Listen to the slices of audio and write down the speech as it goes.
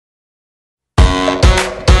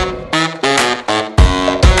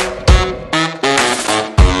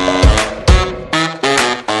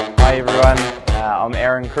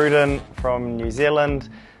Cruden from New Zealand,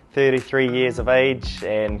 33 years of age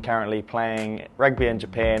and currently playing rugby in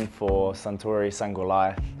Japan for Saint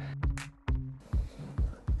Sungoliath.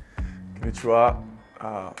 Konnichiwa,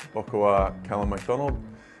 boku wa Callum Macdonald.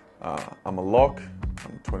 I'm a lock,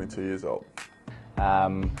 I'm 22 years old.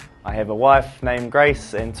 I have a wife named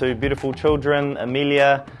Grace and two beautiful children,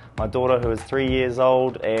 Amelia, my daughter who is 3 years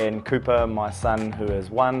old, and Cooper, my son who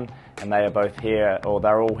is 1, and they are both here, or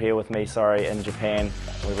they're all here with me, sorry, in Japan.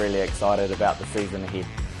 We're really excited about the season ahead.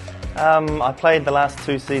 I played the last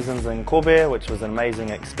 2 seasons in Kobe, which was an amazing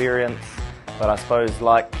experience, but I suppose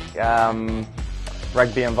like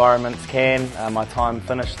rugby environments can, my time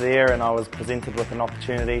finished there and I was presented with an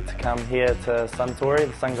opportunity to come here to Suntory,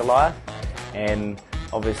 the Sungoliath, and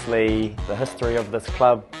obviously the history of this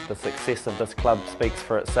club, the success of this club speaks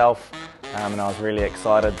for itself, and I was really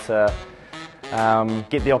excited to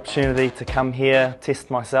get the opportunity to come here, test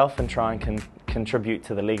myself and try and contribute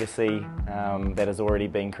to the legacy that has already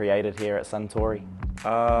been created here at Suntory.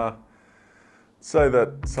 Say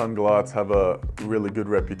that Sungoliaths have a really good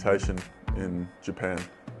reputation in Japan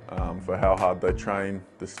for how hard they train,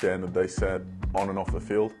 the standard they set on and off the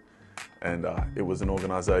field, and it was an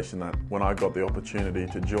organisation that when I got the opportunity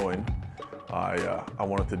to join, I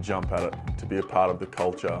wanted to jump at it, to be a part of the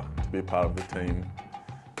culture, to be a part of the team,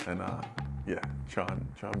 and yeah, try and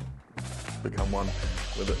become one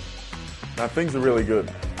with it. Now things are really good.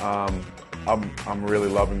 I'm really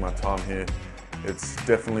loving my time here. It's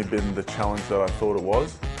definitely been the challenge that I thought it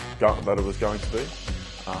was going to be.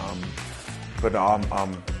 But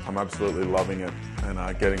I'm absolutely loving it and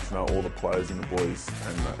getting to know all the players and the boys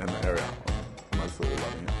and the area. I'm absolutely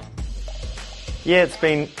loving it. Yeah,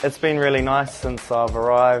 it's been really nice since I've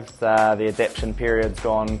arrived. The adaptation period's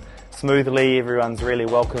gone smoothly. Everyone's really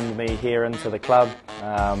welcomed me here into the club.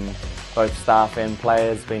 Both staff and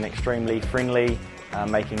players been extremely friendly,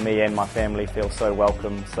 making me and my family feel so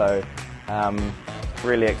welcome. So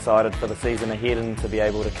really excited for the season ahead and to be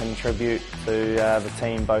able to contribute to the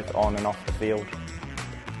team both on and off the field.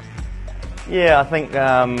 Yeah, I think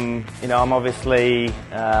I'm obviously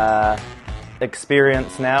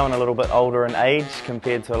experienced now and a little bit older in age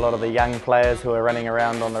compared to a lot of the young players who are running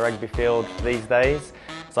around on the rugby field these days.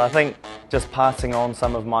 So I think just passing on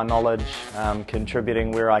some of my knowledge,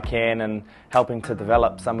 contributing where I can and helping to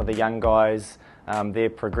develop some of the young guys, their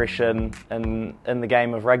progression in the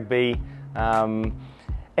game of rugby,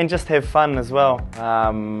 and just have fun as well.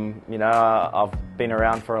 I've been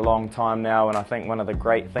around for a long time now, and I think one of the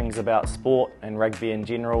great things about sport and rugby in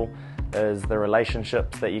general is the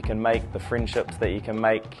relationships that you can make, the friendships that you can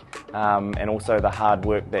make, and also the hard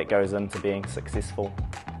work that goes into being successful.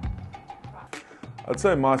 I'd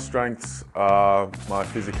say my strengths are my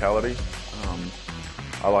physicality.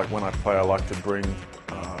 When I play, I like to bring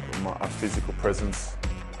a physical presence,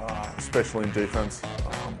 especially in defence.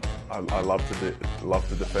 I love to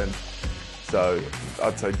defend. So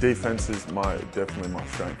I'd say defence is definitely my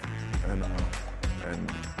strength, and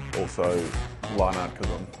also line out because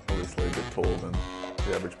I'm obviously a bit taller than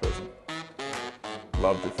the average person.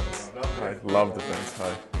 Love defence. Hey, love defence.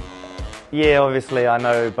 Hey. Yeah, obviously I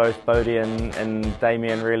know both Bodie and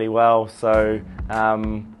Damien really well, so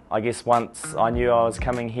I guess once I knew I was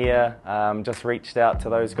coming here, just reached out to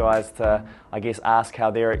those guys to, I guess, ask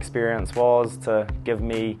how their experience was, to give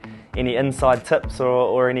me any inside tips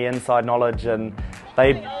or any inside knowledge, and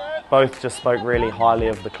they both just spoke really highly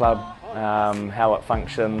of the club, how it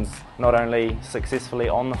functions, not only successfully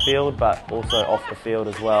on the field but also off the field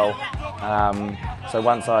as well. So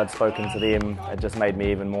once I had spoken to them, it just made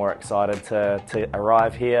me even more excited to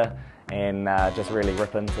arrive here and just really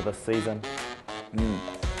rip into this season.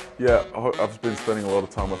 Yeah, I've been spending a lot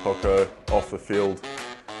of time with Hoko off the field.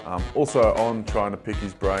 Also on trying to pick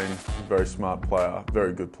his brain. Very smart player,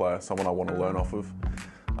 very good player, someone I want to learn off of.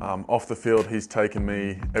 Off the field, he's taken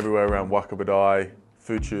me everywhere around Wakabadai,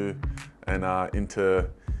 Fuchu, and into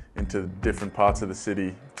different parts of the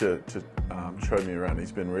city to show me around.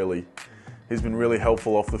 He's been really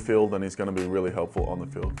helpful off the field, and he's going to be really helpful on the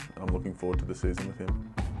field. I'm looking forward to the season with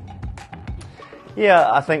him.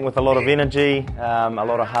 Yeah, I think with a lot of energy, a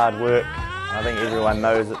lot of hard work. I think everyone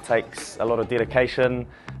knows it takes a lot of dedication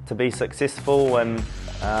to be successful, and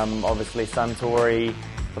obviously Suntory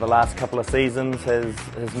for the last couple of seasons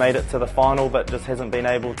has made it to the final but just hasn't been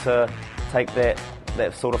able to take that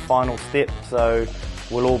sort of final step. So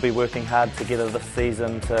we'll all be working hard together this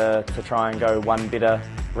season to try and go one better,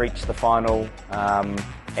 reach the final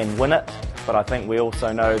and win it. But I think we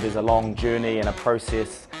also know there's a long journey and a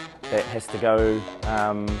process that has to go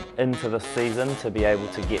into this season to be able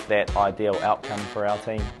to get that ideal outcome for our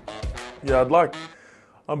team. Yeah,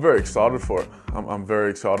 I'm very excited for it. I'm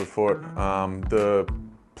very excited for it. The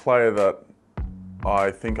player that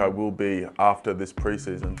I think I will be after this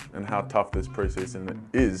preseason and how tough this preseason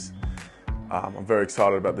is, I'm very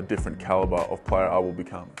excited about the different caliber of player I will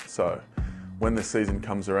become. So when the season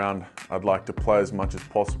comes around, I'd like to play as much as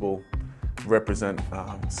possible, represent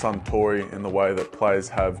Suntory in the way that players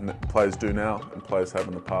do now and players have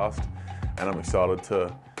in the past. And I'm excited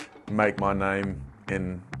to make my name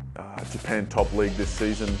in Japan Top League this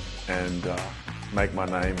season and make my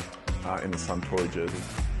name in the Suntory jersey.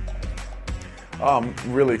 I'm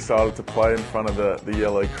really excited to play in front of the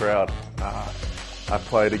yellow crowd. I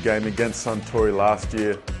played a game against Suntory last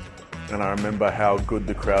year and I remember how good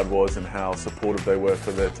the crowd was and how supportive they were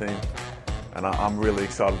for their team. And I'm really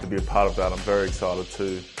excited to be a part of that. I'm very excited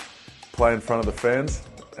to play in front of the fans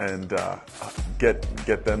and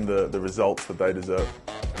get them the results that they deserve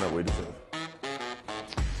and that we deserve.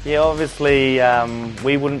 Yeah, obviously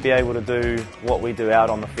we wouldn't be able to do what we do out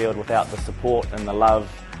on the field without the support and the love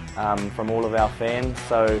from all of our fans.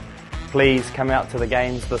 So please come out to the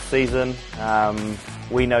games this season.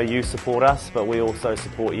 We know you support us, but we also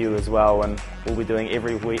support you as well, and we'll be doing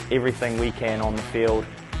everything we can on the field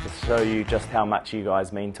to show you just how much you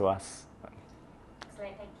guys mean to us.